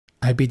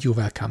I bid you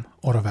welcome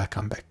or a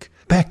welcome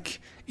back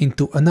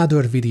into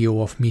another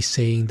video of me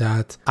saying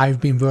that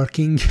I've been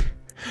working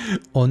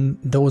on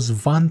those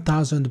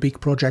 1000 big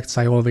projects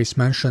I always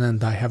mention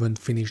and I haven't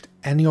finished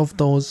any of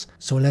those.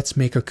 So let's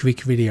make a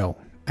quick video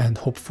and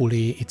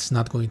hopefully it's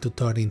not going to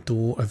turn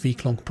into a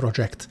week-long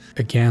project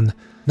again.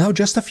 Now,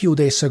 just a few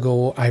days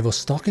ago I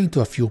was talking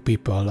to a few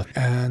people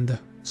and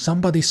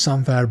somebody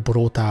somewhere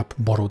brought up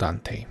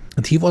Borodante.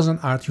 And he was an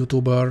art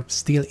YouTuber,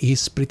 still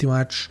is pretty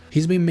much.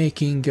 He's been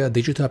making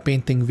digital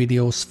painting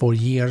videos for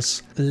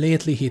years.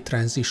 Lately he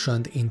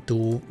transitioned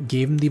into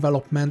game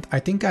development. I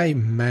think I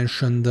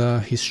mentioned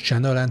his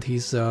channel and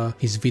his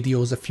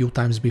videos a few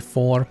times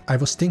before. I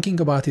was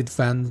thinking about it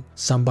when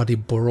somebody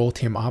brought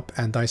him up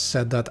and I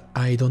said that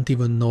I don't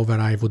even know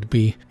where I would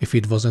be if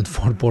it wasn't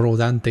for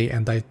Borodante,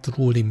 and I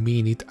truly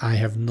mean it. I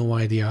have no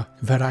idea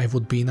where I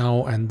would be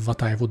now and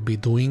what I would be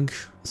doing.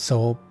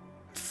 So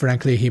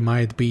frankly, he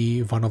might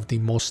be one of the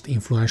most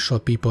influential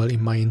people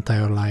in my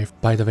entire life.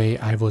 By the way,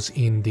 I was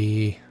in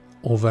the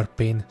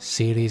Overpaint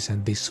series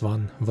and this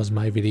one was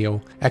my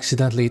video.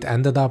 Accidentally, it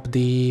ended up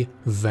the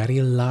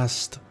very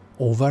last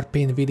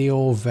Overpaint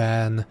video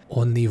when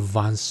only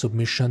one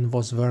submission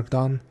was worked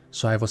on.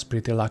 So I was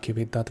pretty lucky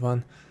with that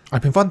one.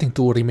 I've been wanting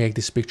to remake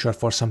this picture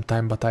for some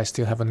time, but I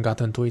still haven't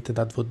gotten to it.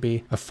 That would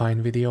be a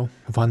fine video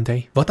one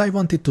day. What I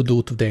wanted to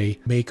do today,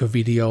 make a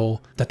video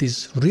that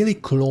is really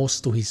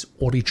close to his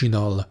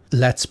original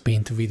Let's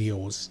Paint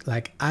videos.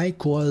 Like, I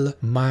call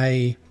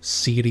my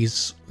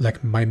series,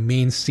 like my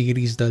main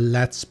series, the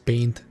Let's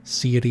Paint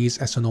series,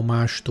 as an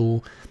homage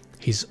to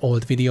his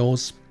old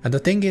videos. And the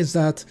thing is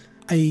that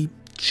I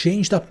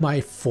changed up my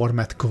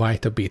format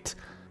quite a bit.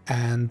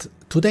 And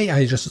today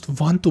I just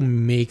want to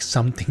make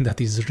something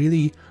that is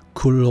really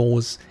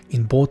close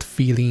in both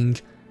feeling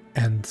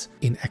and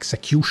in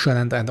execution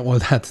and all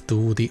that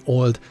to the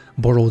old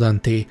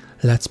Borodante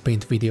Let's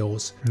Paint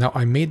videos. Now,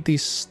 I made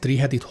this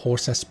three-headed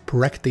horses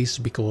practice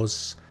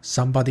because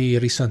somebody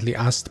recently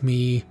asked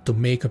me to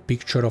make a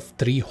picture of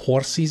 3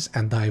 horses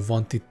and I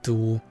wanted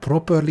to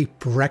properly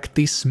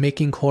practice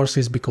making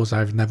horses because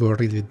I've never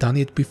really done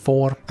it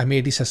before. I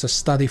made this as a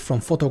study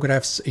from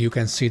photographs. You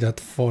can see that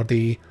for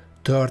the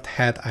third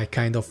head I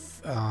kind of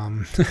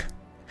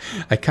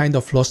I kind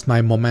of lost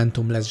my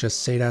momentum, let's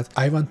just say that.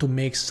 I want to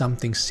make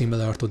something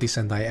similar to this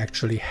and I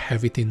actually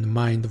have it in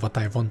mind what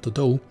I want to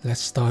do. Let's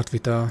start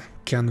with a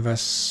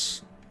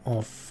canvas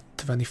of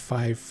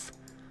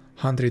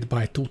 2500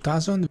 by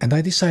 2000 and I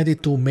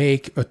decided to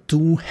make a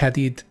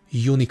 2-headed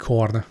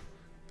unicorn.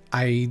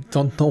 I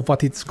don't know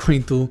what it's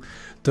going to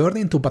turn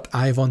into, but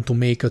I want to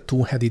make a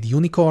 2-headed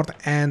unicorn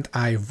and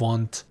I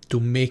want to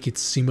make it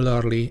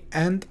similarly,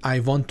 and I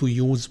want to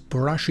use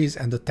brushes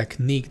and a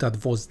technique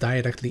that was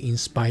directly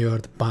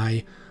inspired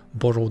by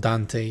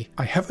Borodante.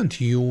 I haven't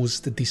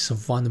used this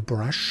one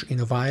brush in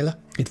a while.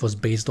 It was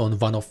based on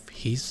one of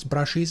his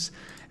brushes,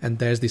 and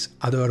there's this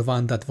other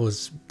one that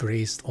was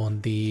based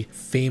on the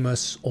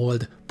famous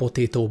old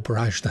potato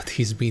brush that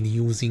he's been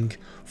using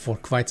for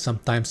quite some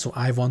time. So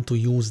I want to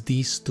use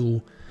these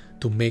two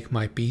to make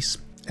my piece,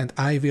 and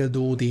I will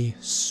do the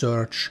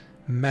search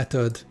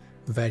method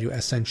where you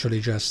essentially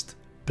just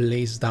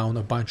place down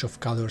a bunch of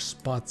color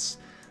spots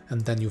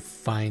and then you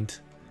find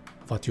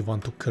what you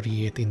want to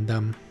create in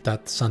them.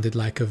 That sounded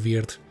like a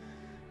weird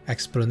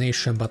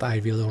explanation, but I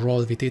will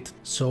roll with it.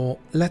 So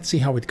let's see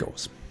how it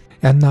goes.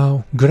 And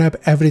now grab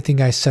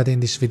everything I said in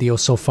this video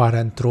so far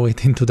and throw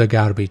it into the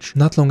garbage.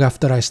 Not long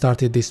after I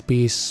started this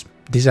piece,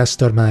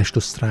 disaster managed to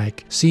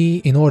strike. See,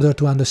 in order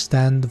to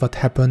understand what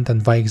happened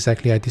and why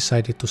exactly I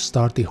decided to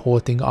start the whole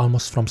thing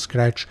almost from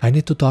scratch, I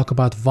need to talk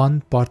about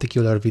one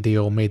particular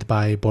video made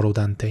by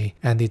Borodante,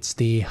 and it's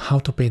the How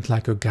to Paint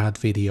Like a God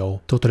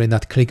video. Totally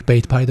not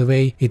clickbait, by the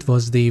way. It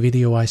was the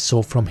video I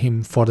saw from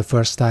him for the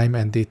first time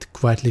and it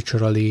quite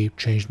literally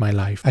changed my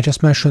life. I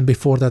just mentioned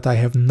before that I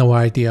have no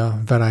idea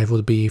where I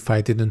would be if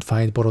I didn't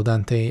find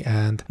Borodante,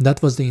 and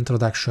that was the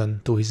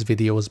introduction to his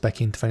videos back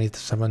in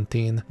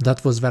 2017.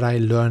 That was where I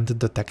learned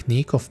the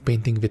technique of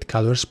painting with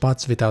color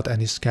spots without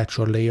any sketch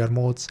or layer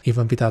modes,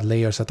 even without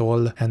layers at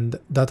all, and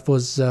that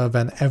was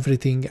when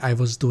everything I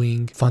was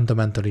doing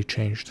fundamentally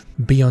changed.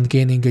 Beyond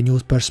gaining a new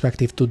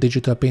perspective to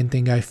digital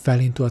painting, I fell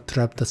into a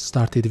trap that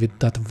started with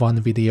that one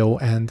video,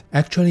 and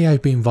actually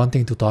I've been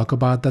wanting to talk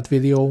about that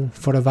video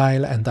for a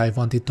while, and I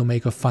wanted to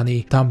make a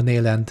funny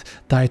thumbnail and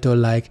title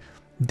like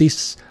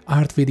 "This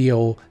art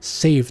video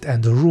saved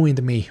and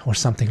ruined me" or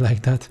something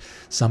like that,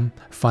 some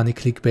funny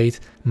clickbait.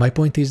 My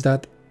point is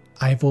that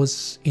I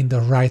was in the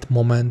right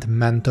moment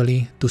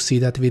mentally to see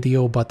that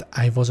video, but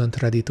I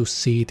wasn't ready to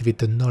see it with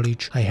the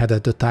knowledge I had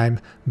at the time.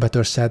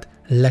 Better said,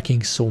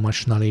 lacking so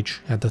much knowledge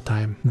at the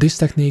time. This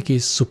technique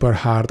is super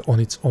hard on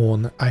its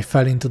own. I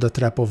fell into the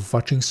trap of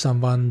watching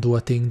someone do a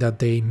thing that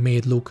they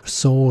made look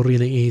so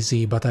really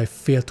easy, but I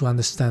failed to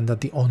understand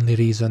that the only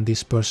reason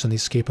this person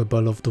is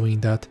capable of doing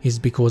that is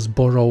because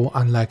Boro,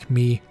 unlike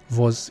me,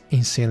 was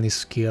insanely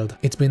skilled.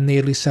 It's been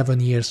nearly 7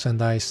 years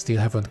and I still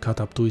haven't caught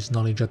up to his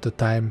knowledge at the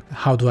time.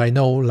 How do I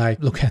know? Like,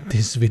 look at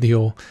this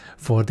video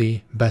for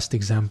the best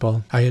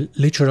example. I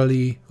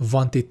literally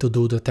wanted to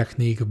do the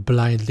technique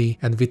blindly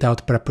and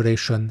without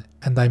preparation,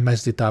 and I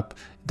messed it up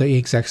the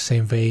exact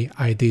same way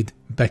I did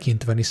back in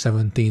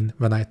 2017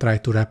 when I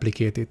tried to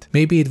replicate it.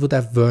 Maybe it would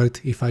have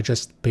worked if I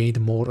just paid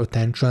more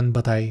attention,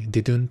 but I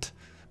didn't,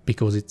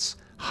 because it's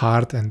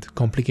hard and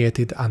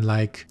complicated.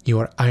 Unlike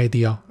your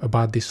idea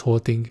about this whole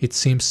thing, it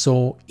seems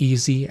so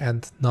easy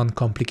and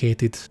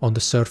non-complicated on the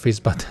surface,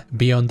 but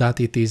beyond that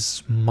it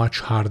is much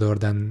harder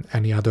than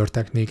any other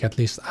technique. At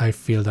least I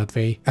feel that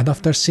way. And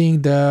after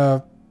seeing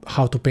the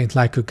how to paint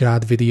like a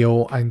grad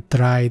video, I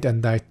tried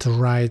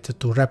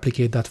to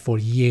replicate that for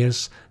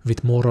years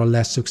with more or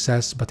less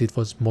success, but it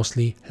was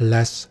mostly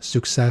less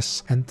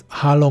success. And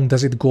how long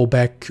does it go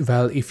back?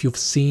 Well, if you've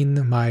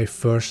seen my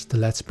first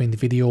Let's Paint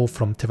video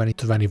from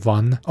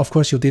 2021, of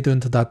course you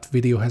didn't. That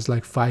video has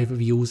like 5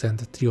 views and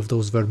 3 of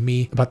those were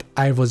me, but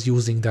I was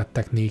using that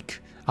technique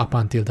up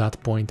until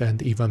that point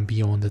and even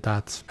beyond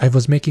that. I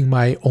was making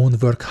my own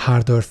work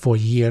harder for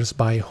years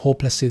by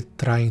hopelessly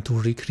trying to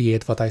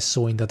recreate what I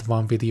saw in that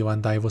one video,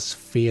 and I was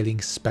failing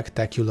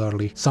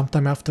spectacularly.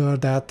 Sometime after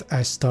that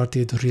I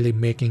started really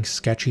making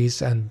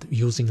sketches and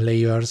using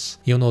layers.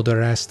 You know the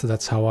rest,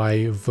 that's how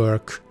I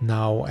work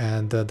now,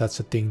 and that's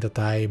a thing that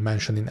I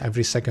mention in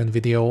every second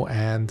video.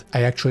 And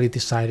I actually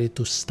decided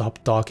to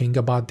stop talking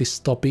about this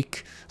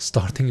topic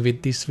starting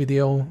with this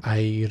video.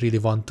 I really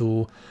want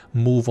to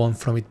move on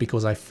from it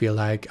because I feel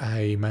like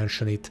I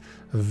mention it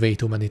way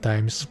too many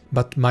times.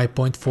 But my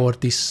point for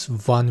this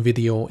one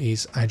video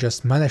is I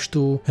just managed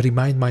to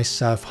remind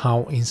myself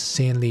how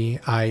insanely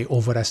I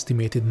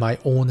overestimated my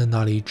own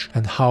knowledge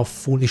and how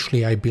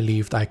foolishly I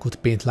believed I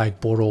could paint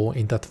like Boro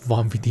in that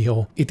one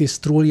video. It is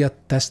truly a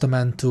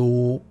testament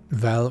to,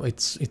 well,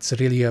 it's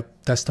really a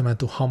testament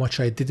to how much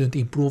I didn't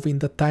improve in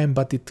the time,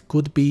 but it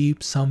could be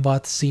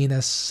somewhat seen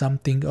as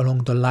something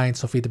along the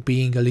lines of it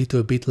being a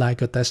little bit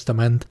like a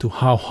testament to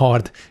how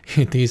hard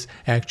it is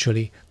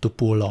actually to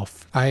pull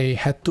off. I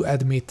had to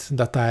admit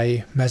that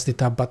I messed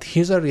it up, but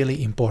here's a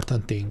really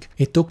important thing.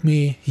 It took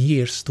me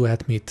years to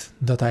admit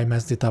that I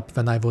messed it up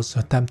when I was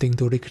attempting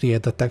to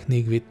recreate the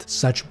technique with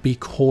such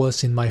big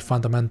holes in my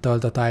fundamental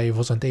that I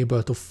wasn't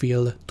able to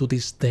fill to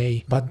this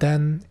day. But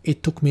then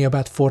it took me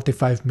about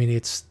 45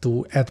 minutes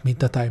to admit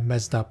that I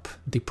messed up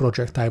the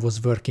project I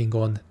was working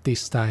on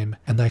this time,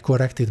 and I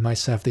corrected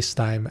myself this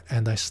time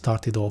and I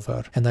started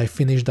over, and I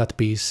finished that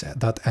piece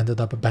that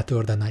ended up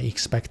better than I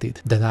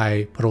expected. Then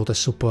I wrote a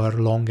super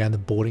long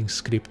and boring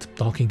script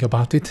talking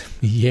about it.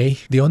 Yay!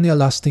 The only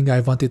last thing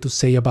I wanted to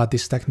say about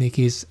this technique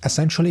is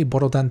essentially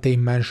Borodante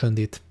mentioned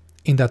it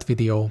in that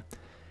video,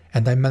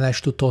 and I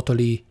managed to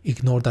totally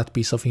ignore that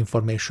piece of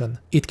information.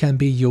 It can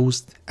be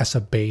used as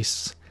a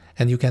base,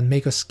 and you can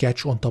make a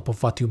sketch on top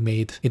of what you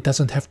made. It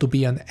doesn't have to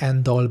be an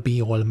end-all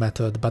be-all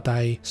method, but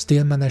I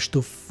still managed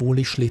to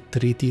foolishly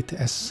treat it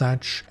as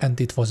such, and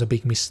it was a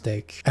big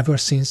mistake. Ever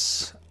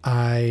since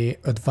I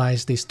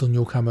advise this to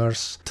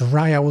newcomers: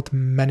 try out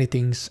many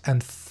things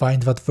and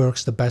find what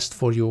works the best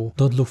for you.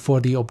 Don't look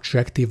for the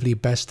objectively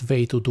best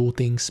way to do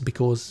things,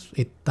 because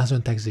it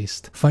doesn't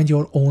exist. Find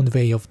your own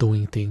way of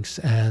doing things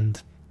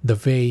and the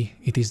way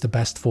it is the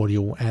best for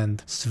you,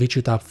 and switch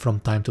it up from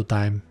time to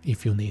time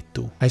if you need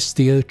to. I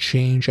still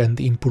change and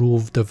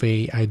improve the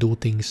way I do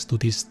things to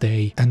this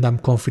day, and I'm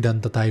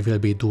confident that I will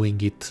be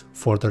doing it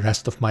for the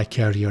rest of my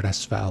career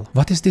as well.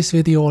 What is this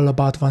video all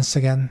about once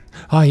again?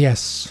 Ah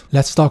yes,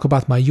 let's talk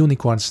about my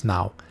unicorns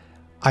now.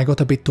 I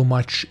got a bit too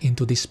much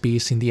into this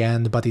piece in the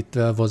end, but it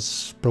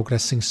was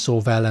progressing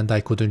so well and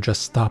I couldn't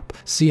just stop.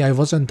 See, I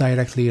wasn't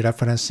directly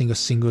referencing a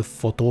single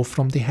photo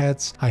from the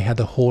heads. I had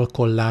a whole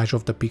collage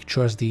of the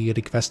pictures the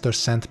requester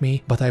sent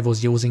me, but I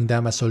was using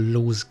them as a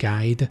loose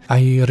guide.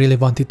 I really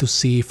wanted to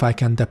see if I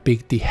can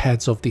depict the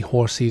heads of the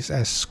horses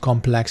as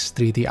complex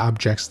 3D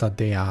objects that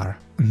they are.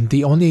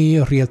 The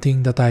only real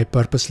thing that I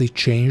purposely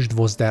changed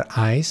was their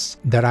eyes.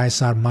 Their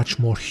eyes are much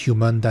more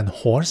human than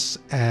horse,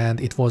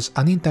 and it was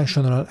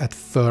unintentional at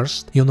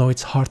first. You know,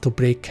 it's hard to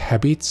break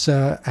habits,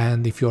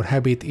 and if your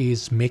habit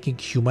is making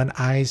human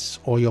eyes,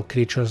 all your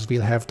creatures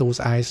will have those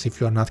eyes if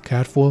you're not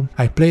careful.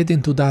 I played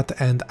into that,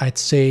 and I'd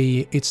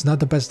say it's not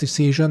the best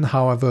decision.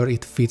 However,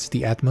 it fits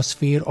the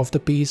atmosphere of the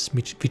piece,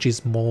 which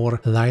is more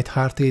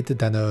light-hearted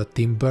than a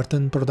Tim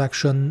Burton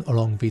production,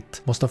 along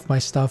with most of my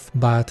stuff,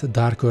 but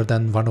darker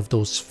than one of those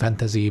those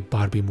fantasy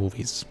Barbie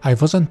movies. I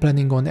wasn't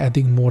planning on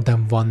adding more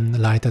than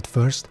one light at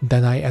first,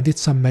 then I added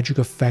some magic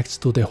effects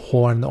to the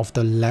horn of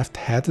the left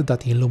head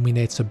that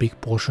illuminates a big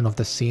portion of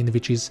the scene,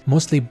 which is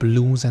mostly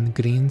blues and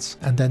greens,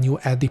 and then you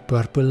add the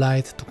purple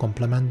light to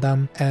complement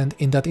them. And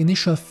in that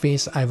initial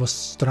phase I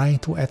was trying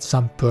to add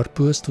some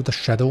purples to the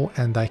shadow,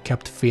 and I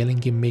kept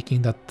failing in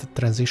making that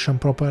transition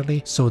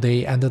properly, so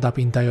they ended up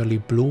entirely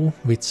blue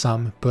with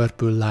some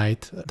purple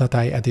light that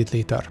I added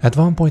later. At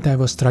one point I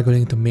was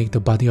struggling to make the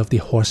body of the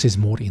horses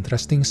more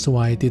interesting, so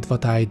I did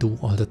what I do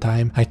all the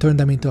time. I turned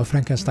them into a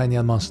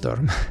Frankensteinian monster.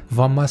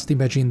 One must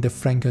imagine the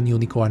Franken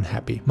unicorn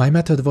happy. My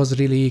method was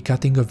really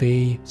cutting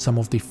away some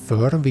of the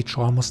fur, which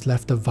almost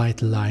left a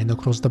white line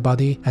across the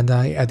body, and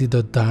I added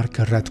a dark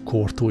red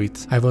core to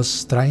it. I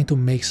was trying to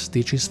make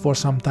stitches for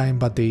some time,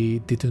 but they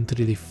didn't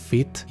really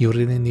fit. You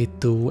really need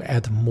to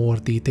add more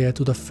detail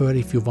to the fur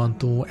if you want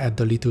to add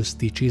the little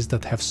stitches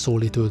that have so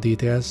little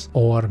details,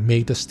 or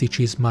make the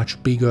stitches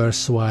much bigger,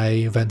 so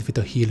I went with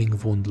a healing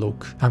wound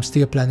look. I'm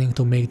still planning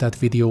to make that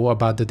video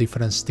about the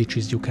different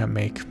stitches you can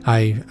make.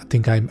 I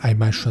think I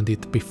mentioned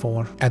it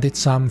before. Added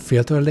some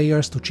filter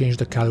layers to change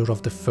the color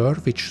of the fur,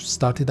 which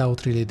started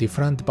out really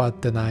different,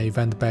 but then I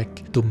went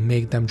back to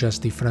make them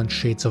just different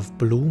shades of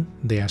blue.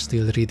 They are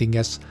still reading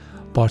as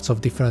parts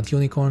of different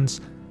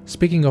unicorns.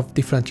 Speaking of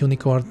different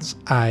unicorns,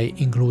 I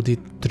included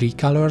 3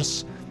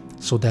 colors,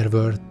 so there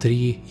were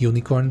 3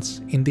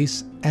 unicorns in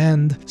this,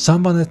 and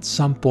someone at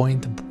some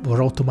point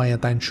brought to my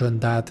attention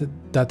that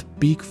that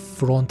big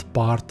front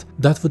part,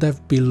 that would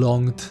have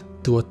belonged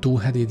to a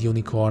two-headed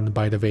unicorn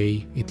by the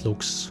way it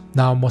looks.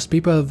 Now most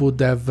people would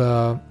have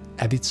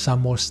added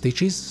some more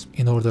stitches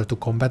in order to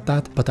combat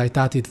that, but I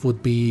thought it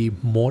would be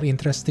more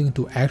interesting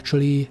to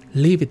actually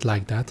leave it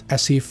like that,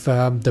 as if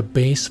the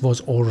base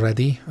was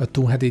already a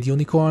two-headed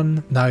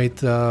unicorn. Now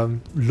it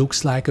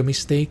looks like a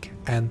mistake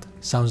and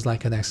sounds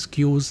like an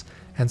excuse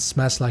and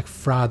smells like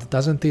fraud,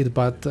 doesn't it?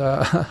 But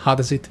how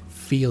does it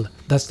feel?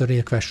 That's the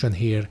real question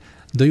here.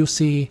 Do you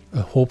see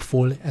a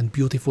hopeful and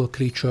beautiful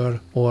creature,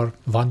 or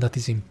one that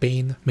is in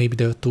pain? Maybe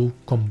the two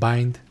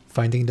combined,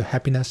 finding the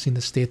happiness in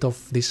the state of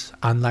this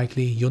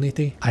unlikely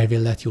unity? I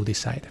will let you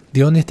decide.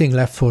 The only thing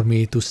left for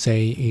me to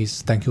say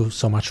is thank you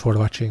so much for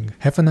watching.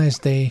 Have a nice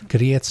day,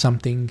 create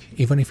something,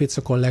 even if it's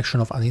a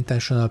collection of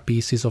unintentional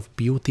pieces of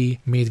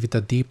beauty made with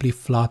a deeply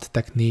flawed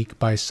technique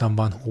by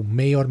someone who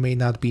may or may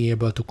not be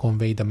able to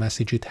convey the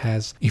message it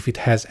has, if it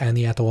has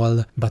any at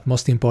all, but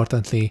most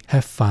importantly,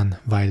 have fun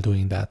while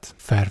doing that.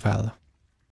 Farewell.